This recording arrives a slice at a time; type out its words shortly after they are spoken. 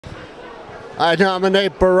I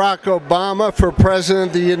nominate Barack Obama for President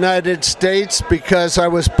of the United States because I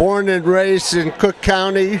was born and raised in Cook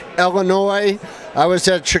County, Illinois. I was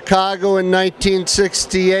at Chicago in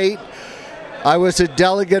 1968. I was a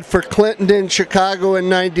delegate for Clinton in Chicago in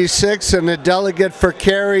 96 and a delegate for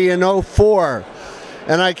Kerry in 04.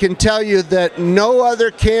 And I can tell you that no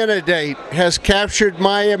other candidate has captured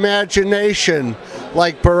my imagination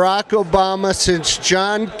like Barack Obama since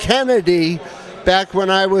John Kennedy back when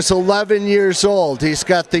I was 11 years old. He's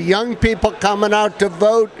got the young people coming out to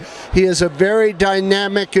vote. He is a very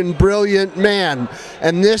dynamic and brilliant man.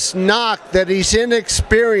 And this knock that he's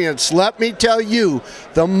inexperienced, let me tell you,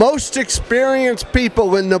 the most experienced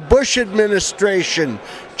people in the Bush administration,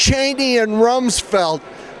 Cheney and Rumsfeld,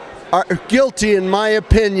 are guilty, in my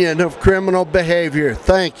opinion, of criminal behavior.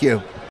 Thank you.